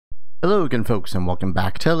Hello again folks and welcome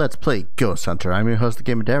back to Let's Play Ghost Hunter. I'm your host, the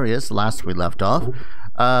Gamer Darius. Last we left off,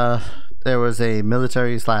 there was a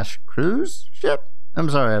military slash cruise ship. I'm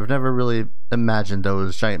sorry, I've never really imagined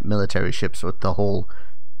those giant military ships with the whole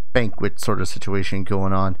banquet sort of situation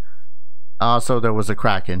going on. Also, there was a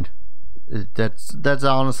Kraken. That's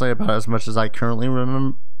honestly about as much as I currently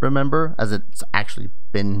remember, as it's actually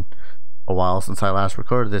been a while since I last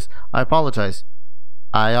recorded this. I apologize.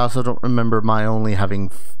 I also don't remember my only having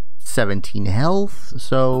 17 health,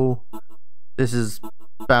 so this is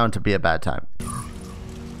bound to be a bad time.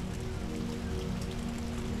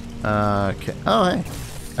 Okay. Oh, hey.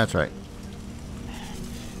 That's right.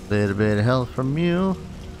 Little bit of health from you.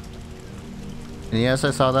 And yes,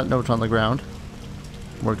 I saw that note on the ground.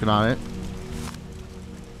 Working on it.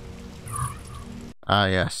 Ah,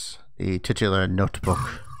 yes. The titular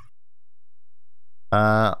notebook.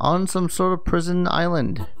 On some sort of prison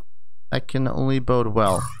island. That can only bode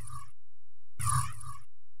well.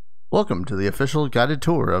 Welcome to the official guided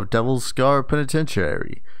tour of Devil's Scar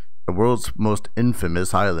Penitentiary, the world's most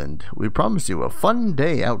infamous island. We promise you a fun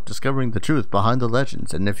day out discovering the truth behind the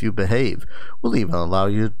legends, and if you behave, we'll even allow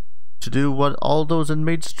you to do what all those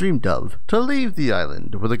inmates dreamed of, to leave the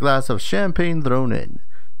island with a glass of champagne thrown in.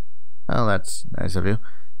 Well, that's nice of you.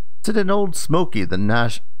 Sit in Old Smoky,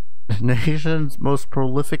 the nation's most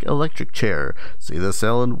prolific electric chair. See the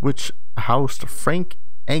cell in which housed Frank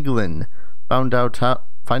Anglin. Find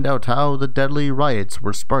out how the deadly riots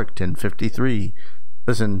were sparked in '53.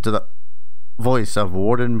 Listen to the voice of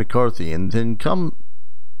Warden McCarthy, and then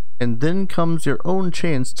comes your own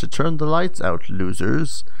chance to turn the lights out,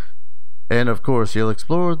 losers. And of course, you'll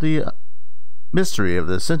explore the mystery of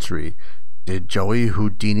the century. Did Joey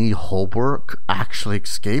Houdini Holbrook actually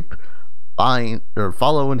escape?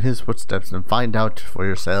 Follow in his footsteps and find out for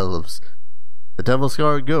yourselves. The Devil's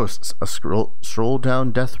Scar Ghosts, a stroll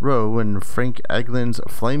down death row in Frank Aglin's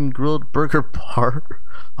flame-grilled burger bar.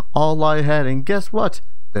 All I had, and guess what?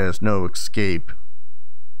 There's no escape.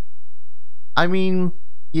 I mean,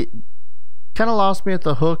 it kind of lost me at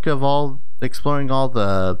the hook of exploring all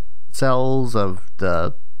the cells of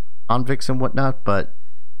the convicts and whatnot, but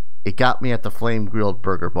it got me at the flame-grilled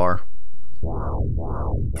burger bar.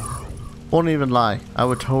 Won't even lie, I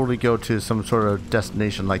would totally go to some sort of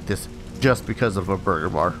destination like this just because of a burger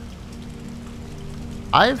bar.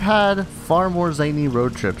 I've had far more zany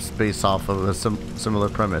road trips based off of a similar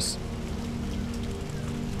premise.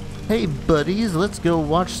 Hey buddies, let's go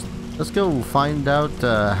find out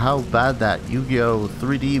how bad that Yu-Gi-Oh!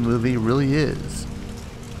 3D movie really is.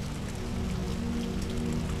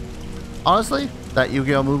 Honestly, that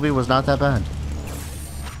Yu-Gi-Oh! Movie was not that bad.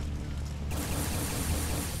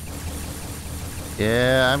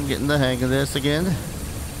 Yeah, I'm getting the hang of this again.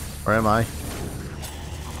 Or am I?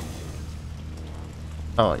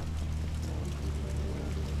 Oh.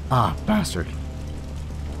 Ah, bastard.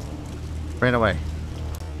 Ran away.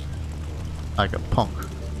 Like a punk.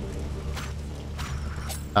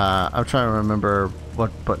 I'm trying to remember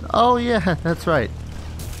what button. Oh yeah, that's right.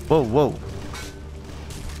 Whoa, whoa.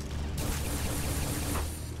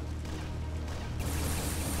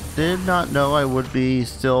 Did not know I would be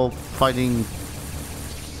still fighting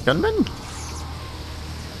gunmen?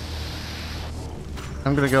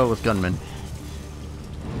 I'm gonna go with gunmen.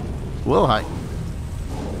 Whoa, hi.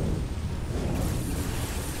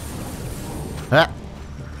 Ah.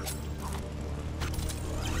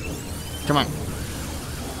 Come on.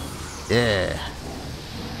 Yeah.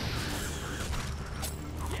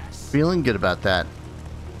 Feeling good about that.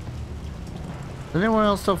 Is anyone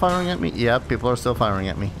else still firing at me? Yeah, people are still firing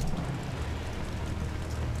at me.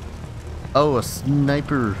 Oh, a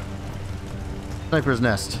sniper. Sniper's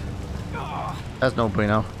nest. That's no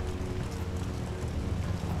bueno.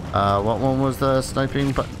 What one was the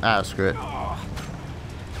sniping button? Ah, screw it.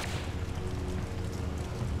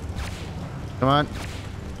 Come on.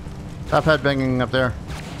 Stop headbanging up there.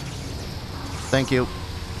 Thank you.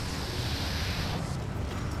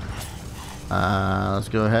 Let's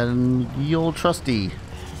go ahead and ye old trusty.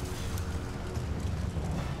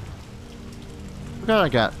 Forgot I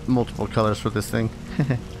got multiple colors for this thing.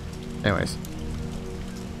 Anyways.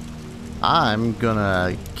 I'm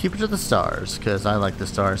gonna keep it to the stars, because I like the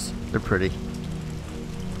stars. They're pretty.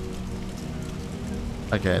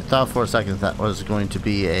 Okay, I thought for a second that was going to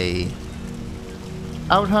be a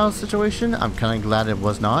outhouse situation. I'm kind of glad it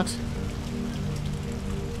was not.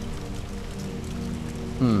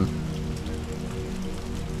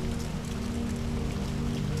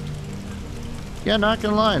 Yeah, not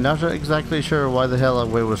gonna lie, not exactly sure why the hell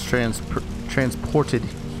Away was transported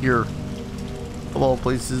here, of all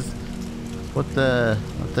places. What the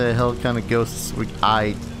hell kind of ghosts?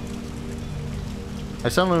 I I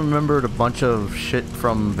suddenly remembered a bunch of shit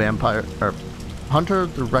from Vampire or Hunter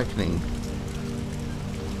the Reckoning.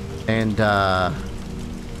 And I'd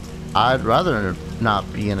rather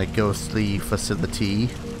not be in a ghostly facility.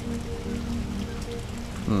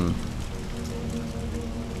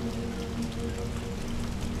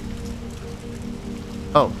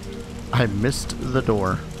 Oh, I missed the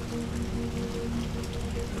door.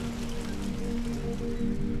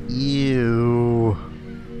 Ew.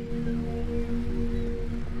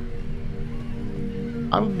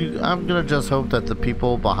 I'm gonna just hope that the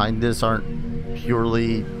people behind this aren't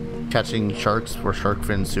purely catching sharks for shark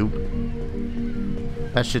fin soup.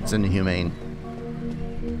 That shit's inhumane.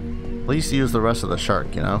 At least use the rest of the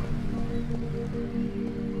shark, you know?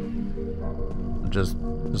 Just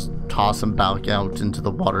toss him back out into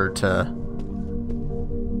the water to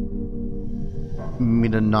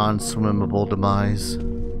meet a non-swimmable demise.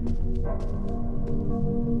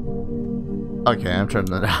 Okay, I'm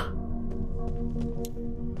turning it out.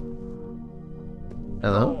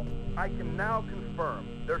 Hello? I can now confirm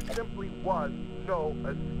there simply was no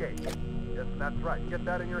escape. Yes, that's right. Get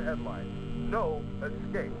that in your headline. No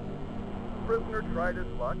escape. Prisoner tried his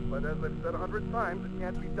luck, but as I've said 100 times, it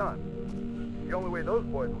can't be done. The only way those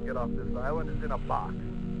boys will get off this island is in a box.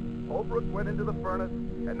 Holbrook went into the furnace,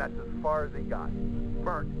 and that's as far as he got.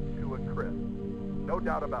 Burnt to a crisp. No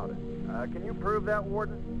doubt about it. Can you prove that,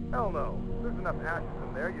 Warden? Hell no. There's enough ashes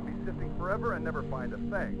in there, you'd be sifting forever and never find a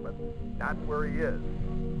thing, but that's where he is.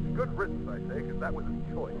 Good riddance, I say, because that was his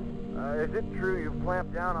choice. Is it true you've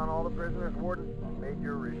clamped down on all the prisoners, Warden? Made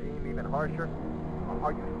your regime even harsher?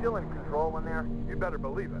 Are you still in control in there? You better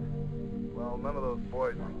believe it. Well, none of those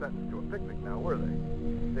boys were sentenced to a picnic now, were they?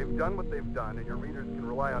 They've done what they've done, and your readers can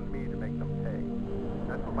rely on me to make them pay.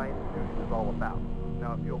 That's what my institution is all about.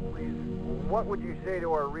 Now, if you'll please... What would you say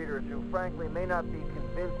to our readers who, frankly, may not be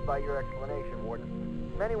convinced by your explanation,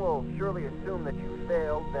 Warden? Many will surely assume that you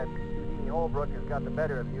failed, that Eugene Holbrook has got the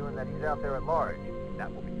better of you, and that he's out there at large.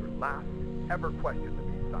 That will be your last ever question to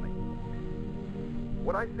me, Sonny.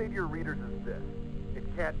 What I say to your readers is this. It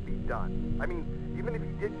can't be done. I mean, even if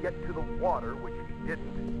he did get to the water, which he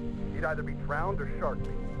didn't, he'd either be drowned or shark meat.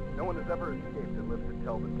 No one has ever escaped and lived to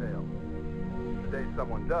tell the tale. The day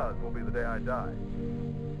someone does will be the day I die.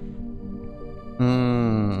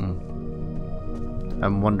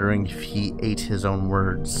 I'm wondering if he ate his own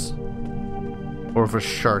words. Or if a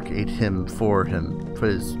shark ate him for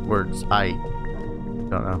his words. I don't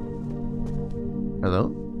know. Hello?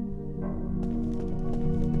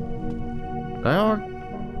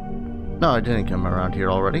 No, I didn't come around here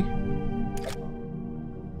already.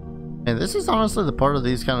 And this is honestly the part of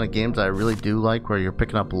these kind of games I really do like, where you're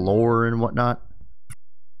picking up lore and whatnot.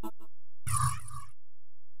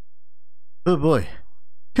 Oh boy.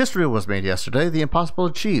 History was made yesterday. The impossible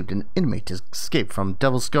achieved. An inmate escaped from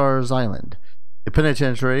Devil's Scars Island. The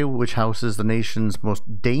penitentiary, which houses the nation's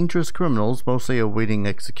most dangerous criminals, mostly awaiting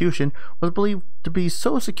execution, was believed to be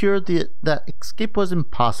so secure that escape was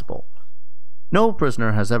impossible. No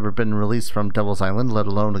prisoner has ever been released from Devil's Island, let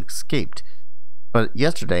alone escaped. But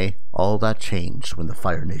yesterday, all that changed when the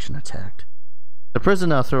Fire Nation attacked. The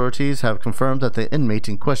prison authorities have confirmed that the inmate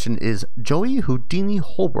in question is Joey Houdini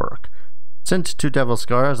Holbrook, sent to Devil's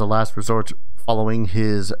Scar as a last resort following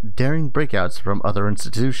his daring breakouts from other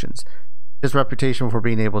institutions. His reputation for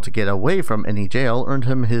being able to get away from any jail earned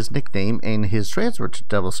him his nickname, and his transfer to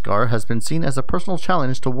Devil's Scar has been seen as a personal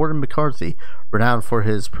challenge to Warden McCarthy, renowned for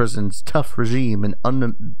his prison's tough regime and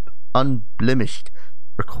unblemished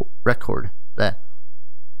record.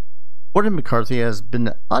 Warden McCarthy has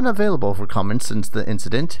been unavailable for comment since the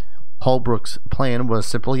incident. Holbrook's plan was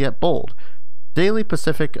simple yet bold. Daily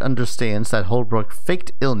Pacific understands that Holbrook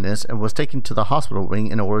faked illness and was taken to the hospital wing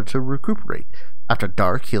in order to recuperate. After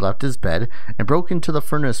dark, he left his bed and broke into the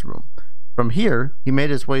furnace room. From here, he made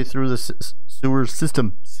his way through the sewer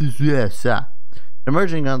system,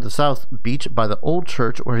 emerging on the south beach by the old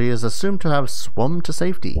church, where he is assumed to have swum to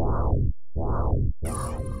safety.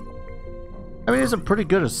 I mean, it's a pretty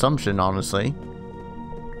good assumption, honestly.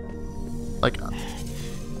 Like,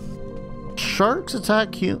 sharks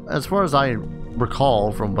attack as far as I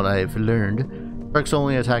recall from what I've learned, sharks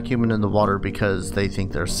only attack human in the water because they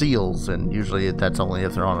think they're seals, and usually that's only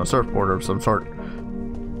if they're on a surfboard of some sort.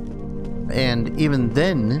 And even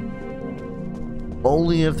then,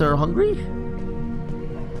 only if they're hungry?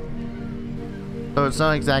 So it's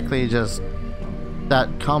not exactly just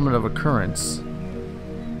that common of occurrence.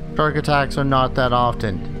 Shark attacks are not that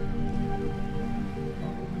often,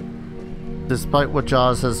 despite what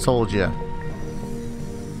Jaws has told you.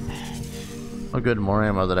 Oh good, more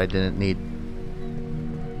ammo that I didn't need.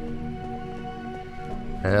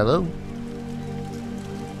 Hello?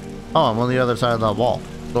 Oh, I'm on the other side of that wall.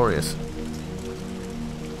 Glorious.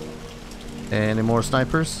 Any more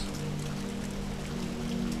snipers?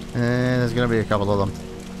 And there's gonna be a couple of them.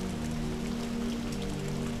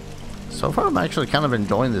 So far, I'm actually kind of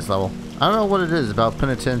enjoying this level. I don't know what it is about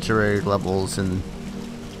penitentiary levels in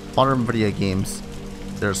modern video games.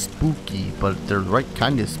 They're spooky, but they're the right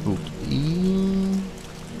kind of spooky.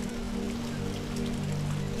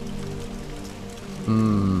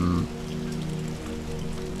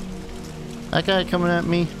 That guy coming at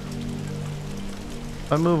me.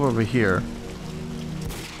 If I move over here.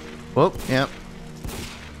 Whoop, yep.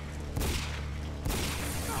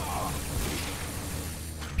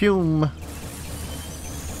 Fume.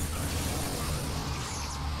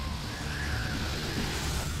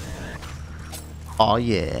 Oh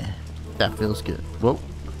yeah, that feels good. Whoa.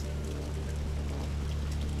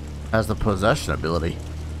 Has the possession ability.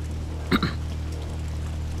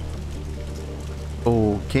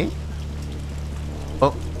 Okay.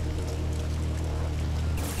 Oh.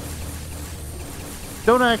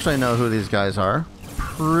 Don't actually know who these guys are.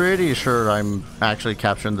 Pretty sure I'm actually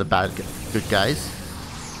capturing the good guys.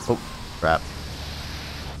 Oh, crap.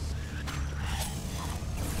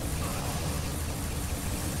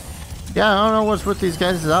 Yeah, I don't know what's with these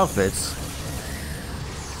guys' outfits.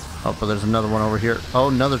 Oh, but there's another one over here. Oh,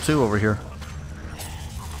 another two over here.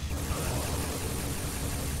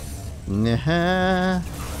 Nah.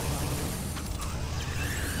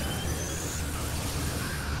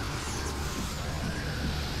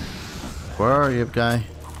 Where are you, guy?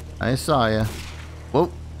 I saw ya.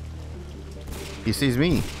 Whoa. He sees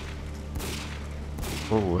me.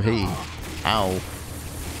 Oh, hey. Ow.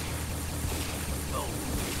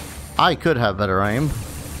 I could have better aim.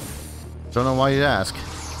 Don't know why you'd ask.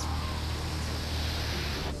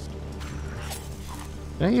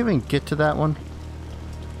 Can I even get to that one?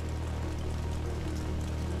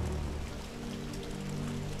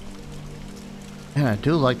 Man, I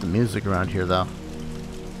do like the music around here, though.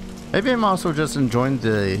 Maybe I'm also just enjoying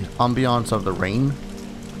the ambiance of the rain.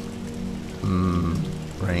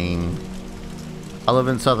 Rain. I live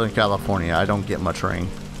in Southern California. I don't get much rain.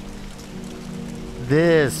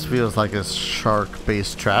 This feels like a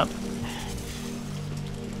shark-based trap.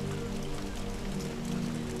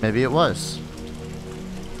 Maybe it was.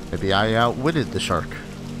 Maybe I outwitted the shark.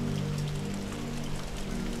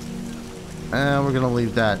 And we're gonna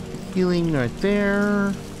leave that healing right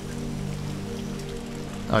there.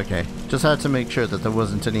 Okay, just had to make sure that there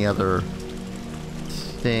wasn't any other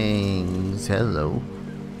things. Hello.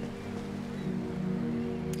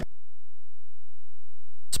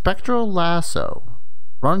 Spectral Lasso.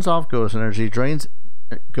 Runs off ghost energy, drains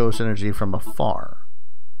ghost energy from afar.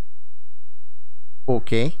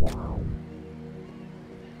 Okay.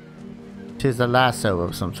 'Tis a lasso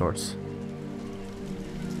of some sorts.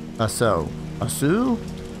 Lasso. Lasso?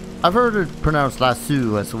 I've heard it pronounced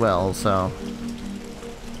lasso as well, so.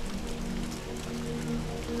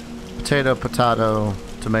 Potato, potato,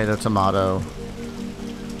 tomato, tomato.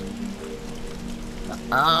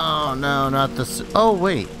 Oh, no, not the. Oh,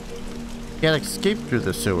 wait. Can't escape through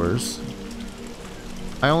the sewers.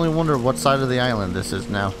 I only wonder what side of the island this is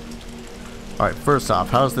now. Alright, first off,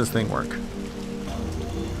 how does this thing work?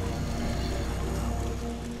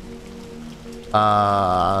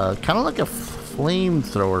 Kind of like a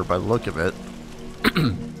flamethrower by the look of it.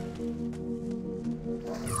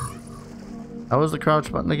 How was the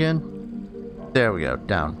crouch button again? There we go,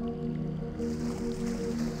 down.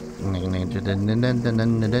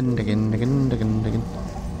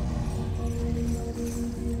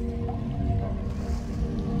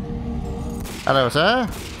 Hello, sir.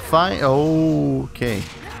 Fine. Okay.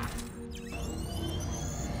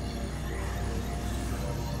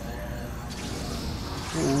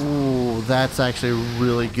 Ooh, that's actually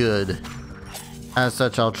really good. As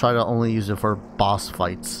such, I'll try to only use it for boss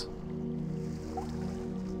fights.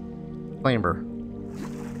 Flamber.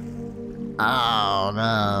 Oh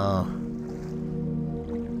no.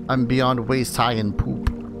 I'm beyond waist high in poop.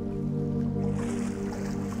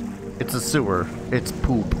 It's a sewer. It's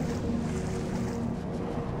poop.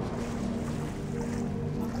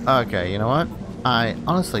 Okay, you know what? I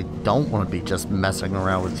honestly don't want to be just messing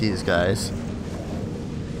around with these guys.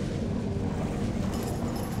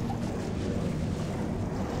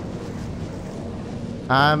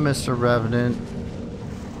 Hi, Mr. Revenant.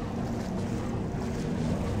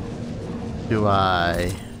 Do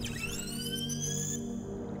I...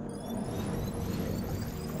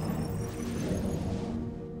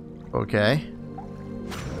 Okay.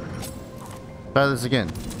 Try this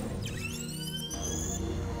again.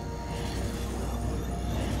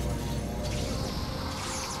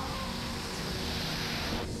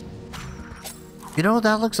 You know,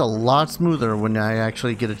 that looks a lot smoother when I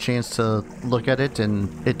actually get a chance to look at it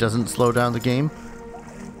and it doesn't slow down the game.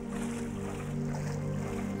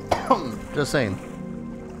 Just saying.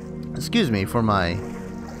 Excuse me for my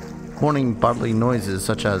morning bodily noises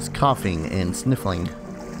such as coughing and sniffling.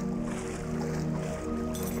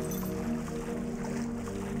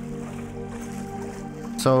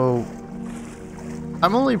 So,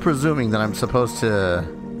 I'm only presuming that I'm supposed to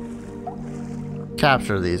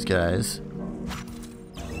capture these guys.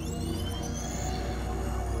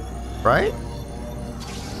 Right?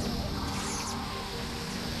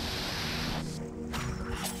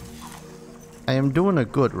 I am doing a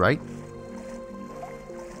good, right?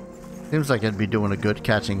 Seems like I'd be doing a good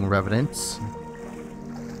catching revenants.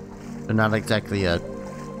 They're not exactly a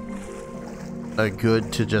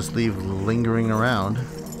good to just leave lingering around.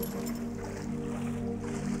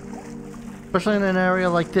 Especially in an area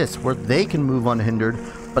like this, where they can move unhindered,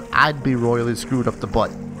 but I'd be royally screwed up the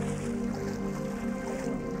butt.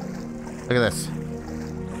 Look at this.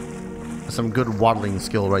 That's some good waddling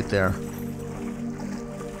skill right there.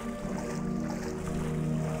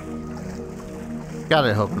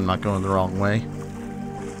 Gotta hope I'm not going the wrong way.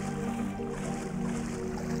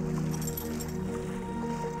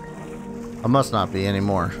 I must not be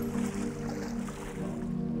anymore.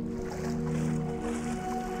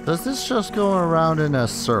 Does this just go around in a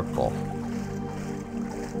circle?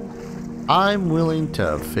 I'm willing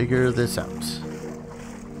to figure this out.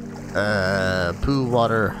 Poo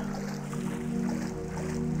water.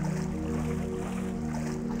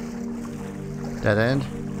 Dead end.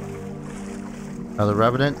 Another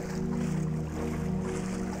revenant.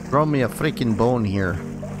 Throw me a freaking bone here.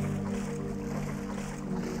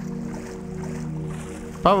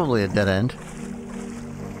 Probably a dead end.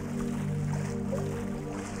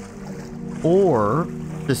 Or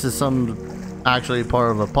this is actually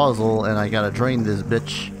part of a puzzle and I gotta drain this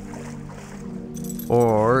bitch.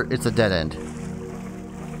 Or it's a dead end.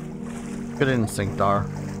 Good instinct, Dar.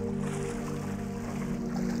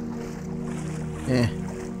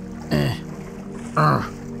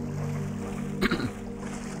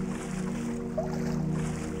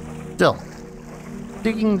 Still,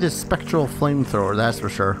 digging this spectral flamethrower, that's for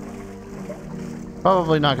sure.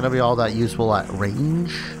 Probably not going to be all that useful at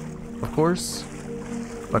range, of course,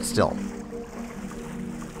 but still.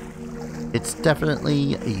 It's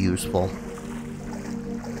definitely useful.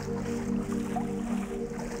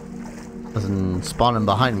 Nothing spawning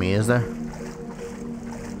behind me, is there?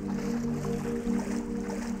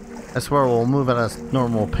 I swear we'll move at a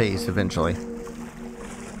normal pace eventually.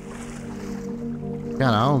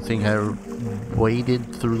 God, I don't think I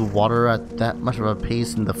waded through the water at that much of a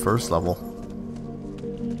pace in the first level.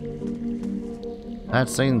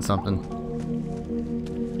 That's saying something.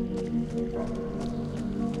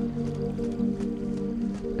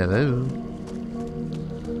 Hello?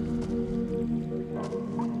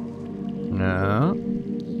 No.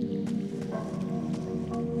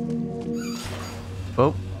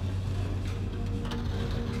 Oh.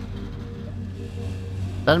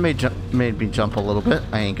 That made me jump a little bit,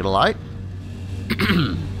 I ain't gonna lie.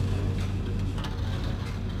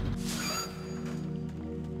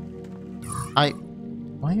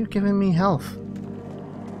 Why are you giving me health?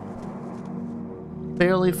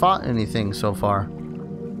 Barely fought anything so far.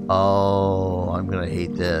 Oh, I'm gonna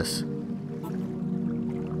hate this.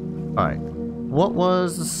 Alright. What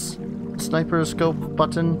was the sniper scope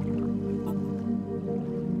button?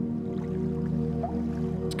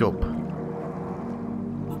 Scope.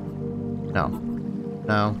 No.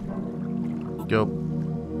 No. Scope.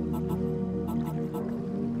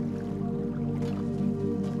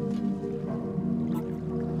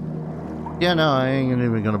 Yeah, no, I ain't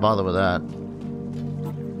even gonna bother with that.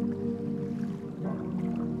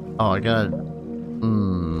 Oh, I gotta...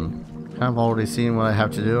 kind of already seen what I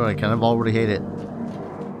have to do. I kind of already hate it.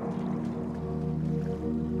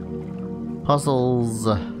 Puzzles.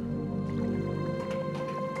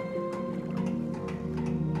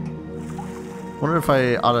 Wonder if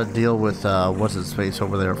I ought to deal with, what's his face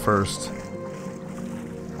over there first.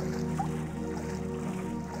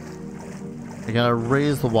 I gotta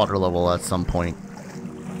raise the water level at some point.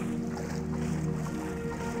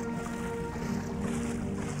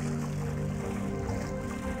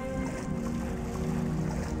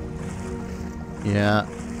 Yeah.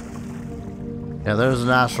 Yeah, there's an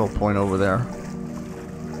astral point over there.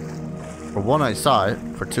 For one, I saw it.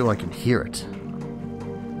 For two, I can hear it.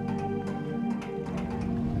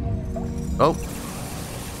 Oh.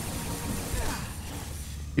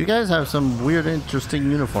 You guys have some weird, interesting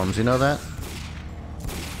uniforms, you know that?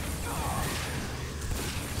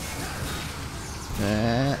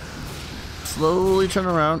 slowly turn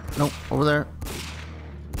around. Nope, over there.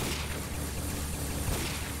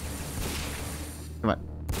 Come on.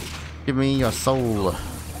 Give me your soul.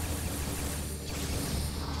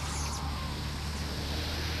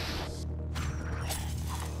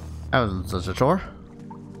 That wasn't such a chore.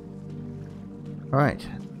 Alright.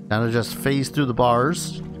 Now to just phase through the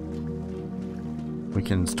bars. We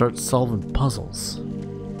can start solving puzzles.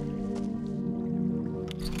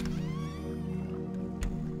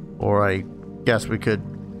 Or I guess we could...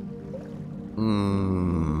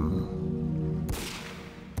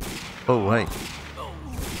 Oh, wait.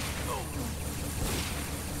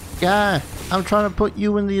 Yeah, I'm trying to put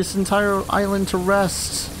you and this entire island to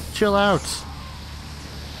rest. Chill out.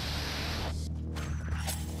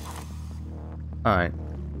 Alright.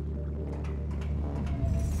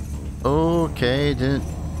 Okay, didn't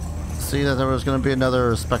see that there was going to be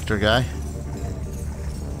another Spectre guy.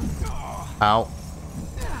 Ow.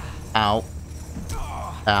 Ow.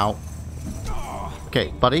 Ow. Okay,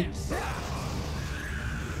 buddy.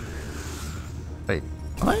 Wait,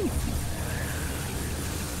 what?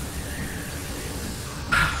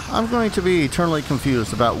 I'm going to be eternally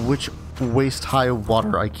confused about which waist-high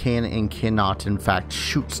water I can and cannot, in fact,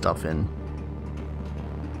 shoot stuff in.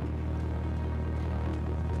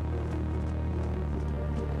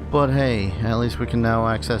 But hey, at least we can now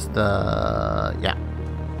access the... yeah.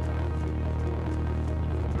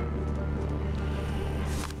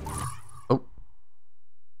 Oh.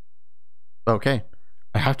 Okay.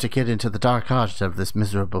 I have to get into the dark heart of this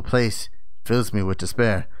miserable place. It fills me with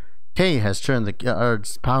despair. Kay has turned the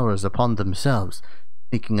guards' powers upon themselves.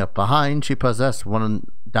 Sneaking up behind, she possessed one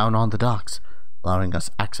down on the docks, allowing us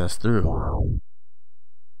access through.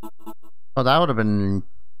 Oh, that would have been...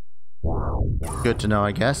 good to know,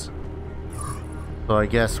 I guess. So I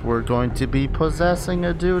guess we're going to be possessing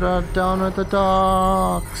a dude down at the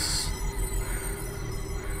docks.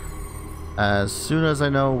 As soon as I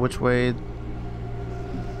know which way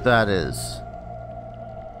that is.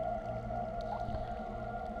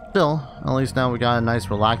 Still, at least now we got a nice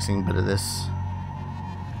relaxing bit of this.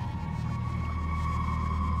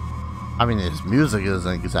 I mean, his music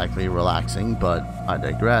isn't exactly relaxing, but I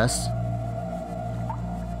digress.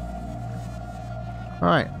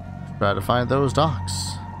 Alright, try to find those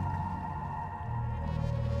docks.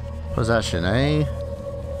 Possession, eh?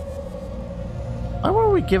 Why were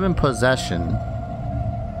we given possession?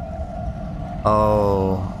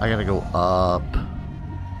 Oh, I gotta go up.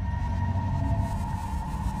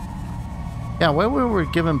 Yeah, where we were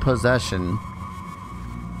given possession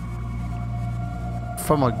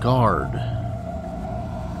from a guard.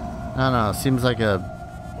 I don't know, seems like a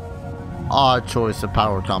odd choice of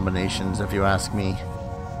power combinations, if you ask me.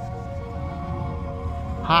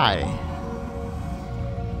 Hi.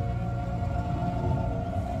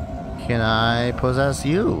 Can I possess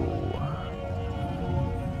you?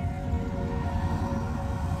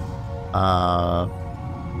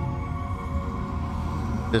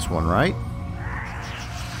 This one, right?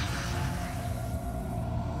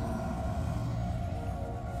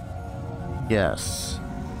 Yes.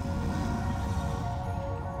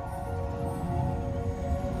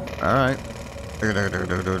 All right.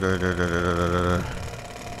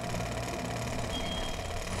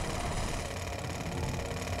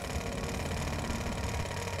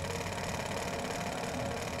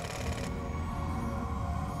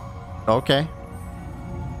 Okay.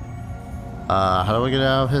 How do we get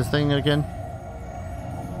out of his thing again?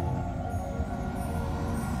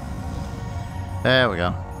 There we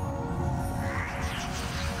go.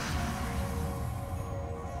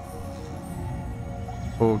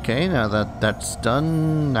 Okay, now that that's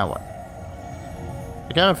done, now what?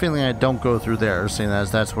 I got a feeling I don't go through there, seeing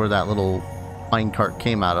as that's where that little minecart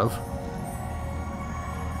came out of.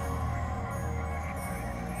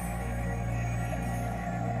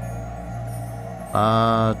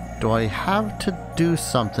 Do I have to do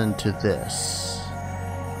something to this?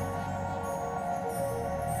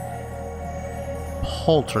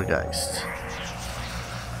 Poltergeist.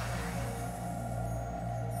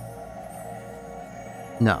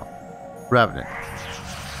 No. Revenant.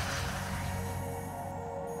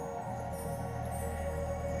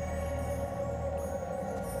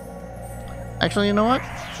 Actually, you know what?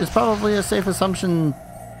 It's probably a safe assumption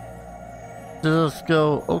to just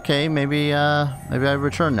go, okay, maybe I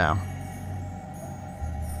return now.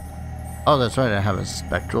 Oh, that's right, I have a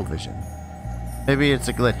spectral vision. Maybe it's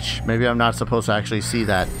a glitch. Maybe I'm not supposed to actually see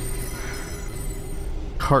that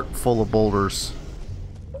cart full of boulders.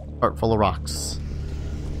 Cart full of rocks.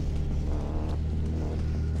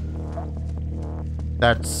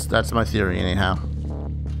 That's my theory anyhow.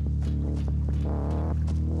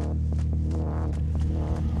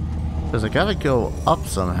 Because I gotta go up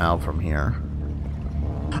somehow from here.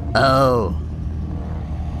 Oh!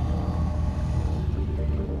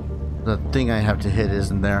 The thing I have to hit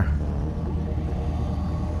isn't there.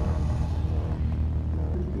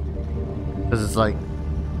 Because it's like...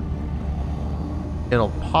 it'll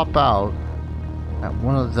pop out at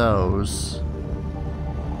one of those.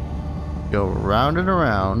 Go round and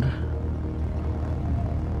around.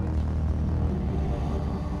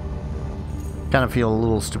 Kind of feel a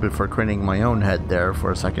little stupid for craning my own head there for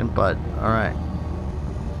a second, but alright.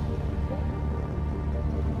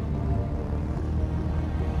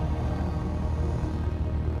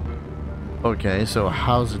 Okay, so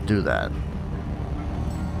how does it do that?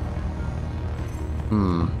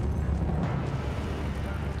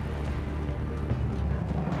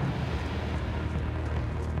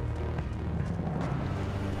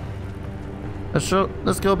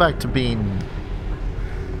 Let's go back to being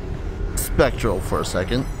spectral for a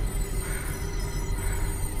second.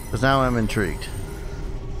 Because now I'm intrigued.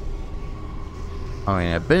 I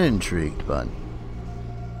mean, I've been intrigued, but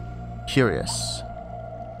curious.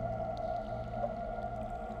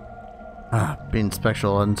 Being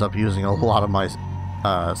spectral ends up using a lot of my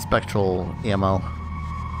spectral ammo.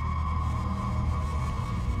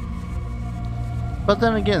 But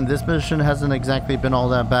then again, this mission hasn't exactly been all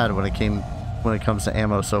that bad when it comes to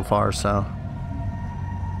ammo so far, so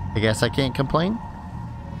I guess I can't complain.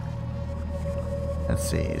 Let's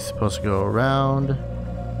see, supposed to go around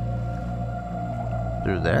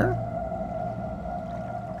through there.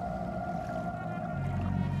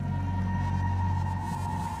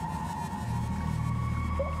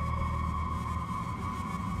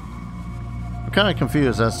 I'm kind of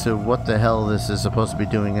confused as to what the hell this is supposed to be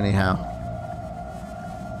doing anyhow.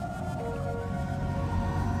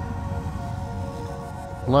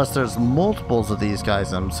 Unless there's multiples of these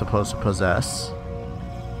guys I'm supposed to possess.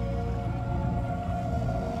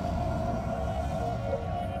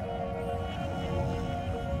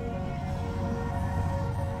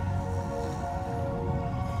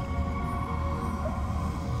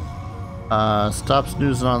 Stop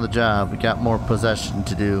snoozing on the job. We got more possession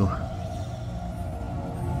to do.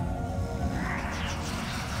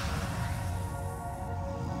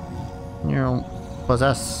 You know,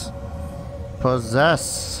 possess.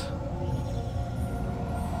 Possess.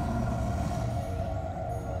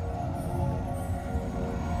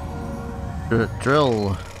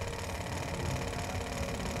 Drill.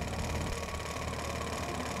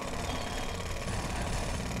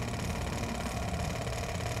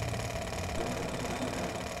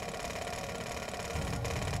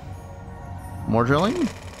 More drilling?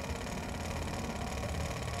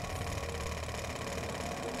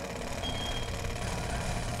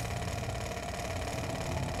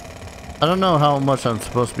 I don't know how much I'm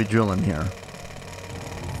supposed to be drilling here.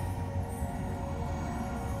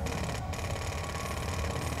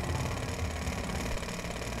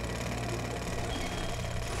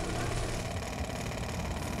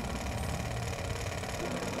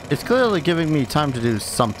 It's clearly giving me time to do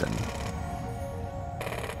something.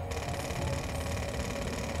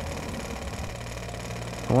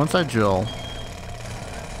 But once I drill,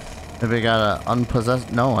 maybe I gotta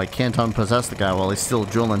unpossess. No, I can't unpossess the guy while he's still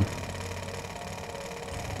drilling.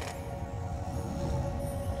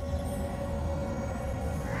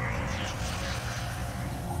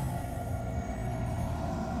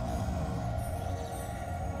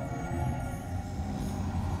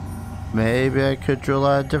 Maybe I could drill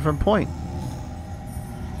at a different point.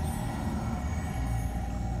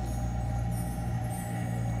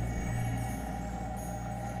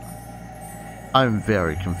 I'm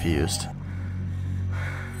very confused.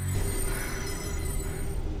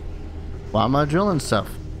 Why am I drilling stuff?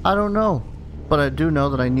 I don't know. But I do know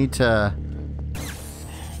that I need to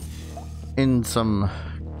in some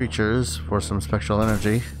creatures for some spectral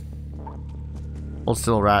energy. Hold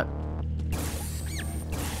still, rat.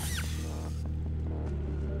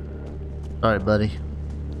 Alright, buddy.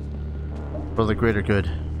 For the greater good.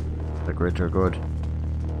 The greater good.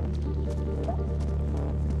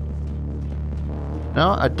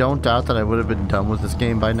 No, I don't doubt that I would have been done with this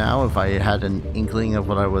game by now if I had an inkling of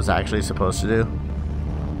what I was actually supposed to do.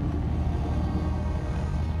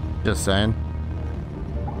 Just saying.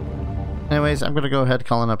 Anyways, I'm going to go ahead and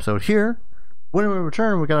call an episode here. When we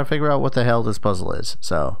return, we got to figure out what the hell this puzzle is.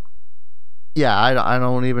 So, yeah, I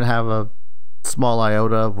don't even have a small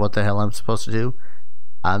iota of what the hell I'm supposed to do.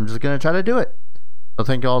 I'm just going to try to do it. So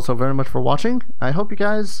thank you all so very much for watching. I hope you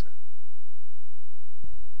guys...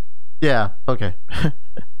 Yeah, okay.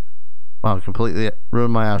 Wow, completely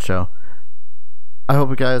ruined my outro. I hope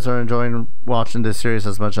you guys are enjoying watching this series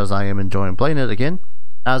as much as I am enjoying playing it again.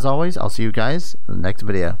 As always, I'll see you guys in the next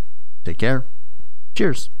video. Take care.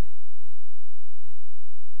 Cheers.